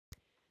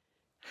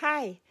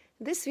Hi,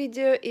 this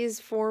video is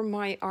for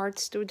my art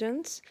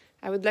students.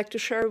 I would like to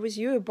share with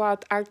you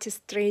about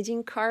artist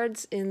trading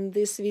cards. In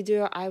this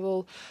video, I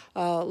will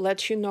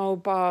let you know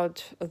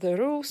about the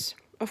rules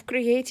of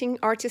creating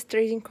artist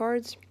trading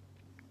cards.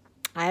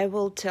 I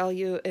will tell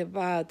you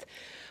about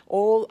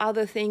all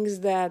other things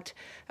that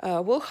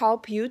will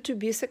help you to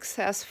be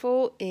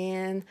successful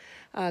in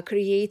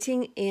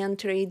creating and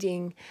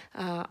trading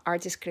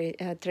artist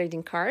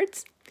trading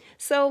cards.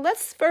 So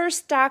let's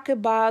first talk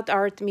about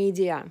art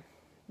media.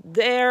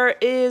 There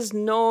is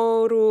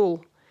no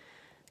rule.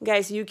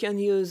 Guys, you can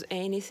use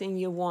anything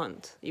you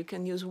want. You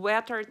can use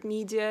wet art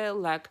media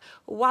like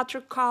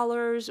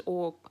watercolors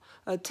or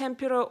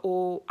tempera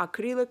or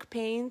acrylic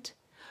paint.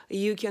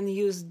 You can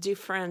use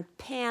different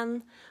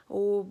pen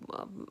or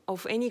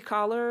of any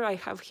color. I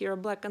have here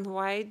black and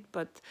white,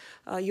 but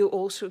you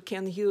also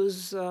can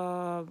use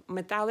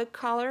metallic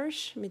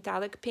colors,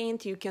 metallic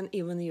paint. You can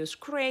even use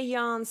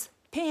crayons,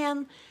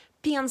 pen,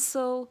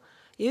 pencil.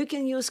 You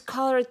can use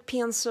colored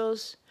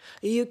pencils.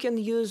 You can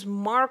use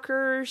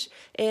markers,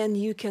 and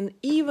you can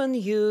even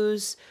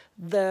use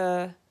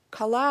the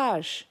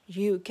collage.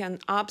 You can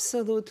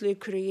absolutely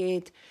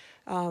create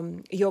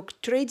your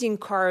trading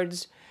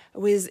cards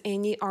with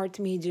any art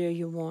media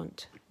you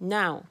want.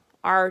 Now,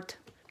 art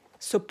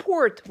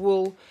support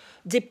will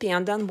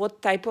depend on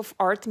what type of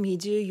art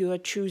media you are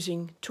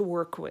choosing to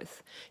work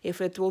with. If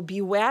it will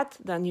be wet,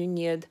 then you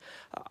need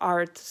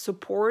art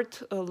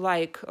support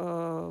like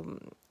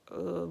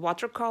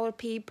watercolor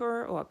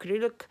paper or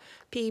acrylic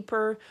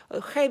paper.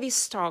 A heavy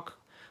stock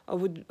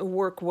would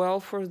work well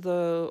for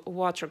the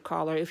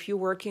watercolor. If you're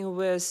working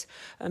with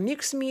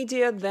mixed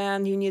media,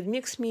 then you need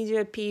mixed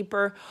media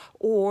paper,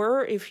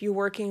 or if you're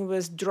working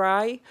with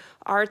dry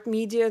art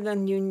media,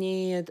 then you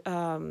need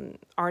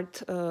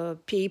art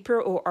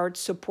paper or art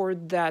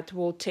support that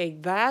will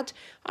take that.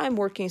 I'm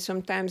working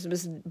sometimes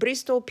with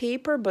Bristol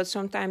paper, but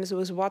sometimes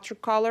with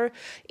watercolor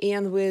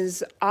and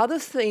with other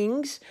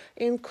things,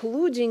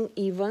 including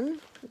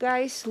even,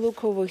 guys,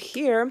 look over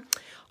here,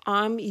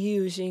 I'm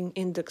using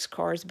index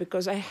cards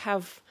because I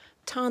have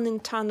ton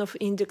and ton of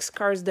index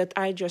cards that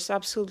I just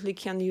absolutely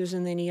can't use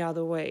in any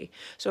other way.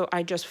 So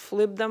I just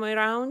flip them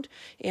around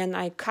and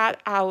I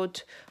cut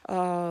out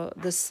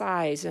the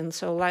size. And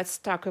so let's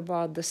talk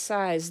about the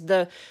size.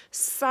 The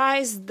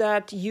size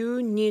that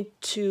you need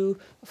to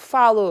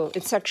follow,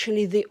 it's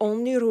actually the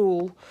only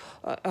rule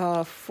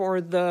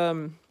for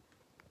the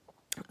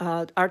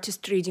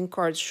artist trading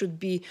cards, should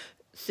be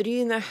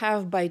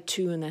 3.5 by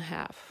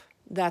 2.5.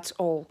 That's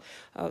all.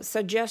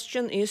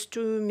 Suggestion is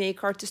to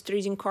make artist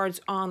trading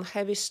cards on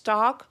heavy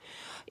stock.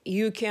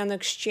 You can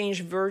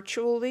exchange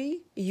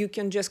virtually. You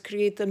can just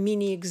create a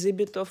mini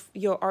exhibit of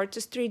your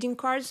artist trading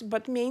cards,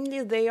 but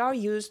mainly they are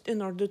used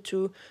in order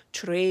to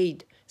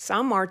trade.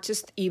 Some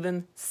artists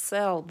even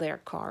sell their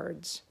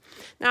cards.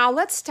 Now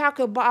let's talk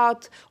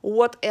about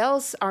what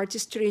else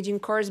artist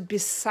trading cards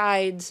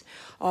besides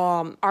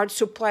art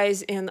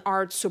supplies and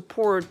art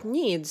support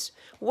needs.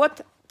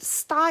 What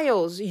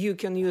styles you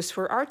can use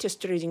for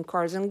artist trading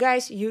cards. And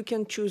guys, you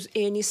can choose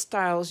any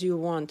styles you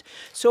want.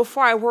 So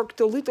far I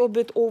worked a little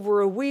bit over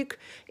a week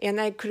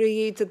and I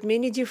created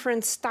many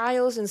different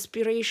styles,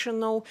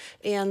 inspirational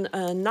and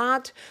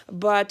not,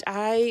 but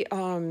I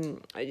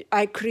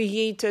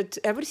created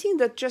everything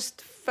that just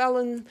fell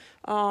in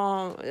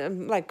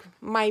like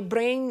my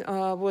brain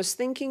was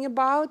thinking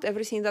about,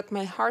 everything that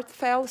my heart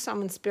felt,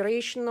 some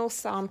inspirational,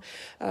 some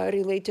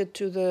related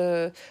to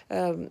the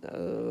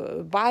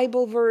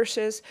Bible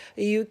verses.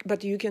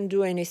 But you can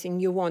do anything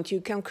you want.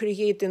 You can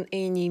create in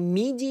any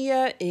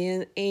media,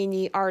 in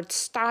any art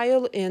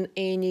style, in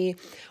any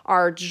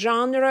art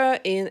genre,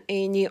 in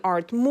any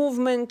art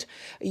movement.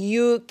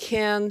 You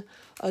can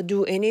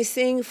do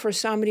anything. For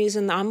some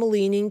reason, I'm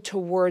leaning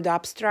toward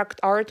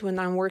abstract art when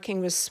I'm working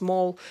with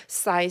small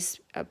size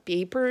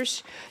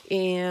papers,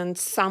 and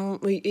some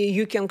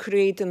you can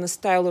create in the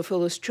style of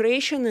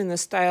illustration, in the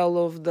style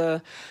of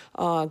the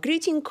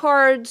greeting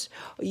cards.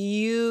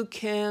 You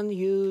can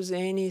use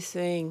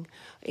anything,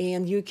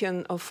 and you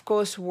can of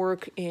course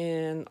work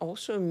in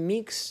also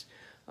mix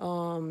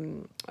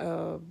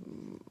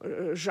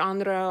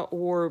genre,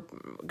 or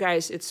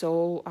guys, it's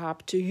all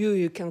up to you.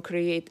 You can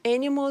create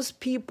animals,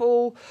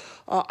 people,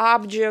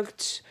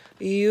 objects.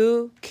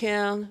 You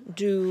can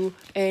do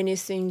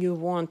anything you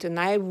want, and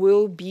I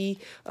will be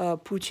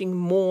putting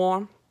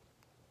more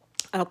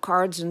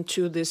cards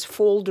into this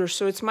folder.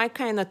 So it's my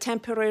kind of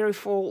temporary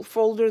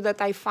folder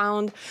that I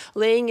found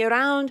laying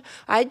around.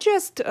 I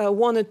just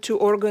wanted to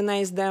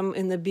organize them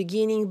in the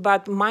beginning,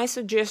 but my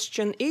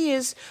suggestion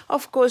is,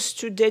 of course,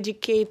 to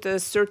dedicate a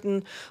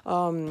certain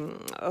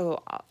like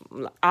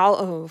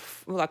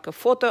a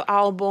photo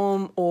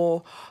album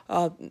or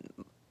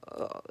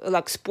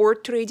like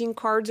sport trading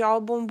cards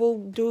album will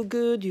do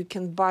good. You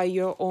can buy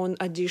your own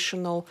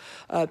additional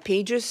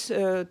pages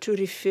to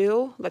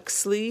refill, like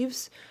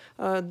sleeves.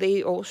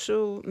 They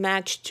also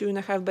match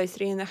 2.5 by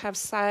 3.5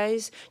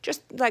 size,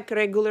 just like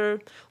regular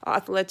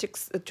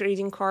athletics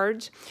trading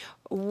cards.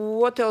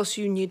 What else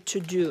you need to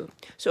do?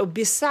 So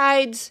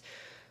besides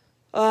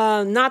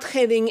not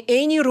having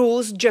any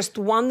rules, just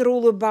one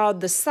rule about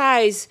the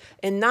size.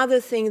 Another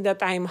thing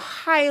that I'm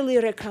highly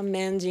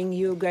recommending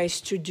you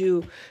guys to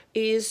do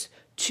is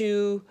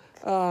to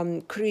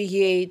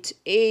create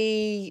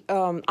a,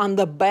 on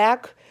the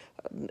back,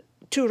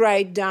 to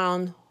write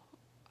down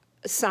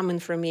some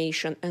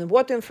information. And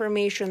what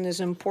information is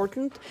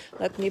important?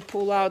 Let me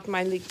pull out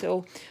my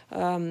little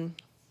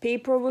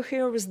paper over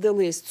here with the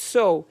list.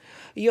 So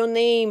your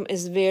name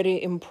is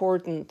very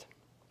important.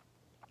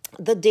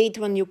 The date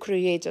when you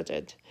created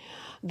it,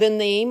 the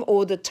name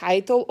or the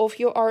title of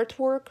your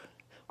artwork,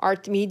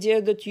 art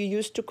media that you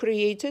used to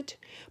create it,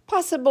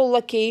 possible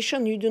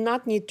location, you do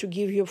not need to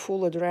give your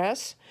full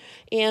address,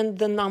 and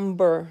the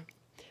number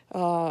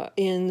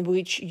in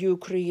which you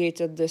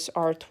created this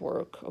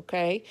artwork,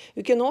 okay?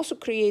 You can also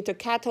create a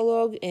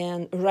catalog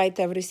and write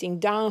everything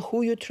down,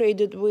 who you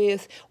traded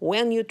with,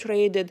 when you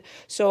traded.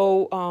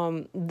 So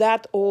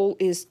that all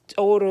is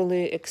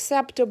totally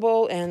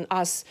acceptable, and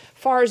as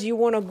far as you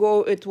want to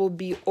go, it will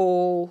be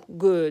all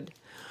good.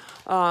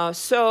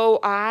 So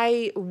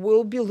I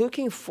will be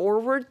looking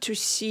forward to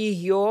see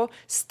your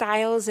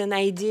styles and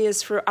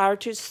ideas for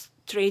artists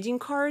trading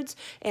cards,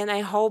 and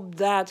I hope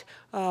that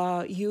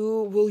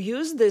you will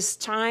use this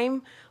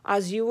time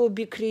as you will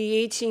be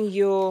creating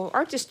your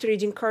artist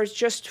trading cards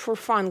just for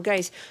fun.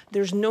 Guys,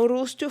 there's no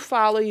rules to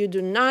follow. You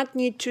do not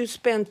need to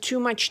spend too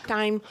much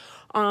time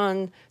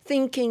on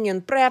thinking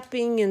and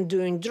prepping and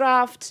doing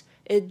drafts.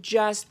 It's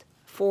just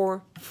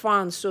for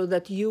fun, so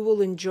that you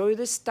will enjoy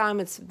this time.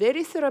 It's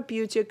very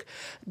therapeutic.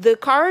 The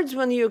cards,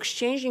 when you're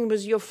exchanging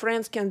with your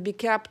friends, can be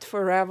kept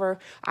forever.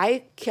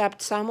 I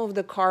kept some of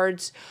the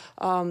cards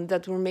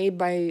that were made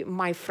by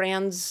my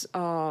friends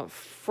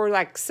for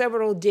like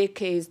several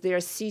decades. They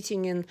are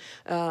sitting in,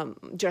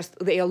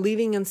 they are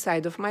living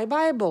inside of my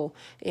Bible.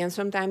 And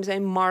sometimes I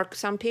mark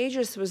some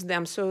pages with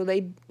them, so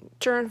they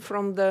turn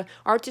from the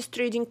artist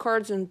trading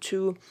cards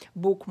into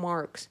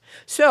bookmarks.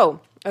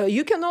 So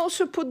you can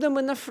also put them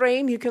in a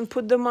frame. You can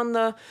put them on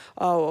the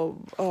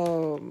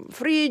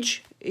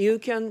fridge. You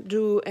can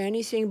do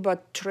anything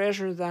but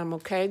treasure them,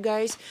 okay,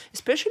 guys?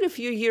 Especially a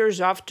few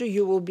years after,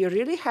 you will be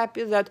really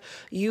happy that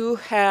you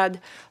had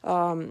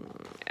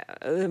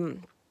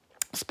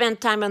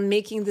spend time on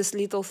making these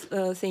little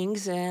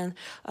things, and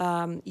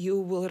you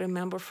will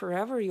remember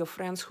forever your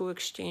friends who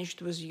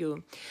exchanged with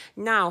you.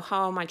 Now,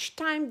 how much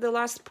time, the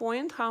last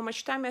point, how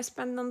much time I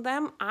spend on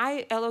them?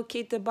 I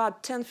allocate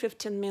about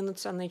 10-15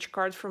 minutes on each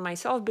card for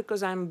myself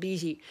because I'm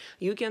busy.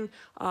 You can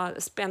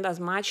spend as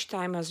much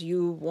time as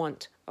you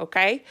want.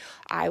 Okay,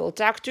 I will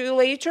talk to you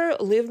later.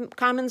 Leave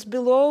comments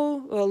below.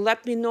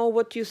 Let me know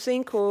what you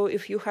think, or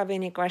if you have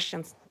any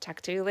questions.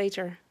 Talk to you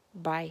later.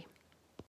 Bye.